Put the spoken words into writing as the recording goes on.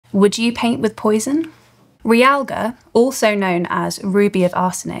Would you paint with poison? Realgar, also known as ruby of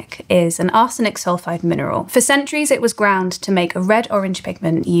arsenic, is an arsenic sulfide mineral. For centuries it was ground to make a red-orange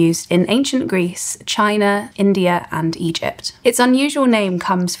pigment used in ancient Greece, China, India and Egypt. Its unusual name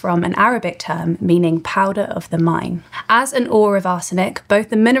comes from an Arabic term meaning powder of the mine. As an ore of arsenic, both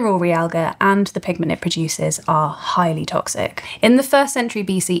the mineral realgar and the pigment it produces are highly toxic. In the 1st century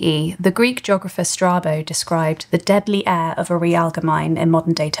BCE, the Greek geographer Strabo described the deadly air of a realgar mine in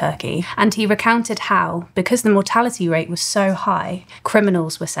modern-day Turkey, and he recounted how, because the mortality rate was so high,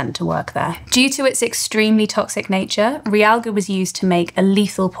 criminals were sent to work there. Due to its extremely toxic nature, realgar was used to make a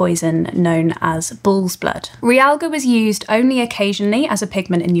lethal poison known as bull's blood. Realgar was used only occasionally as a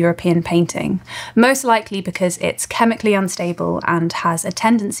pigment in European painting, most likely because it's chemically unstable and has a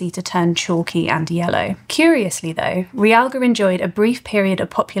tendency to turn chalky and yellow. Curiously though, realgar enjoyed a brief period of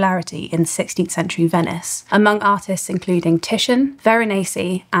popularity in 16th century Venice, among artists including Titian,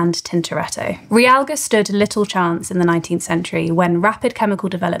 Veronese and Tintoretto. Realgar stood little chance in the 19th century when rapid chemical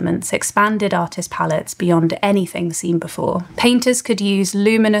developments expanded artist palettes beyond anything seen before. Painters could use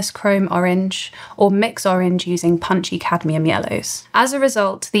luminous chrome orange or mix orange using punchy cadmium yellows. As a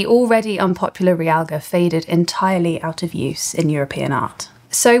result, the already unpopular realgar faded entirely out of use in European art.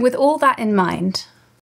 So with all that in mind,